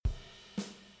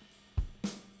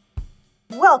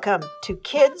Welcome to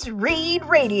Kids Read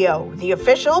Radio, the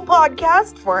official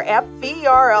podcast for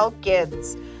FVRL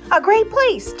Kids. A great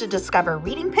place to discover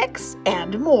reading picks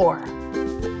and more.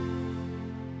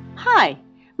 Hi,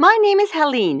 my name is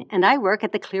Helene, and I work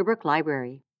at the Clearbrook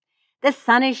Library. The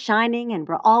sun is shining, and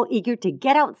we're all eager to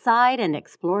get outside and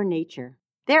explore nature.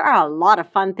 There are a lot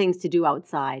of fun things to do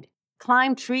outside.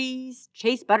 Climb trees,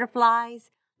 chase butterflies,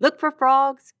 look for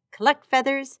frogs, collect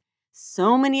feathers.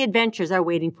 So many adventures are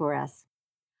waiting for us.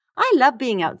 I love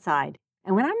being outside,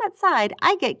 and when I'm outside,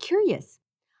 I get curious.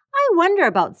 I wonder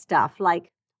about stuff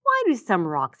like, why do some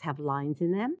rocks have lines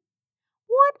in them?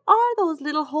 What are those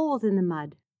little holes in the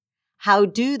mud? How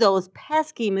do those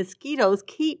pesky mosquitoes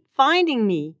keep finding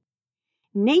me?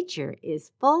 Nature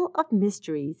is full of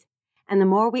mysteries, and the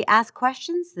more we ask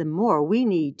questions, the more we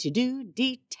need to do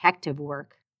detective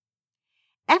work.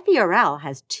 FVRL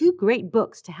has 2 great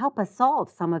books to help us solve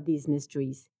some of these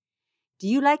mysteries. Do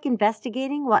you like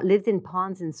investigating what lives in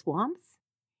ponds and swamps?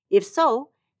 If so,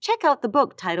 check out the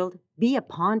book titled Be a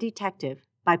Pond Detective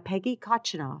by Peggy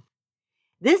Kochinoff.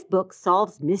 This book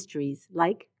solves mysteries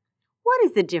like, what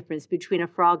is the difference between a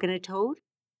frog and a toad?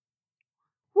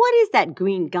 What is that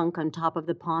green gunk on top of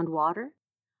the pond water?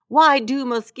 Why do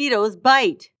mosquitoes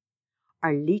bite?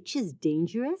 Are leeches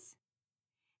dangerous?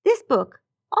 This book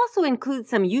also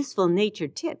includes some useful nature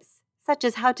tips, such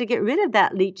as how to get rid of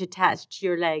that leech attached to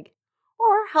your leg,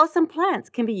 or how some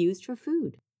plants can be used for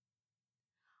food.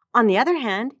 On the other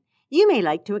hand, you may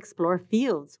like to explore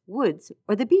fields, woods,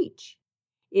 or the beach.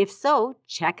 If so,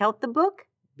 check out the book,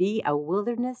 Be a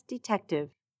Wilderness Detective,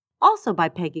 also by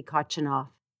Peggy Kochinoff.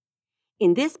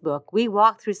 In this book, we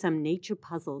walk through some nature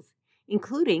puzzles,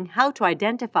 including how to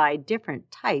identify different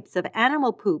types of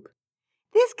animal poop.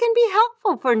 This can be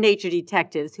helpful for nature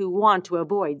detectives who want to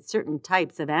avoid certain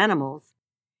types of animals.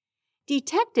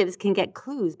 Detectives can get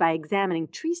clues by examining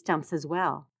tree stumps as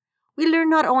well. We learn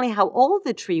not only how old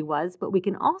the tree was, but we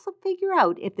can also figure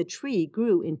out if the tree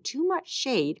grew in too much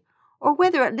shade or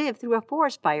whether it lived through a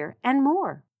forest fire, and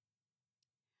more.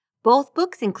 Both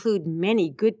books include many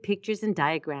good pictures and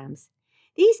diagrams.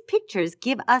 These pictures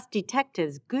give us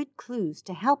detectives good clues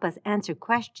to help us answer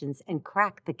questions and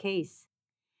crack the case.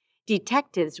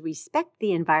 Detectives respect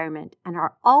the environment and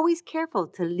are always careful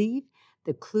to leave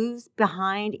the clues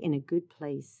behind in a good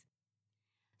place.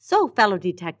 So, fellow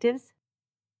detectives,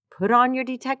 put on your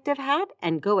detective hat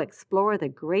and go explore the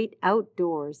great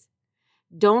outdoors.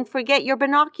 Don't forget your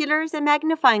binoculars and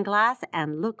magnifying glass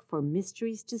and look for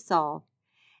mysteries to solve.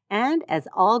 And as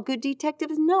all good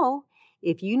detectives know,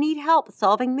 if you need help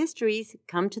solving mysteries,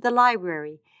 come to the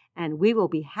library and we will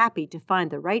be happy to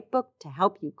find the right book to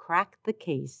help you crack the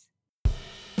case.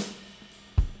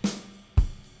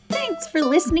 Thanks for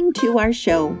listening to our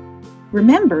show.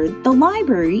 Remember, the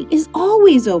library is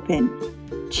always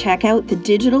open. Check out the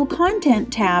digital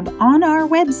content tab on our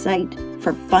website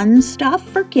for fun stuff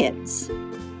for kids.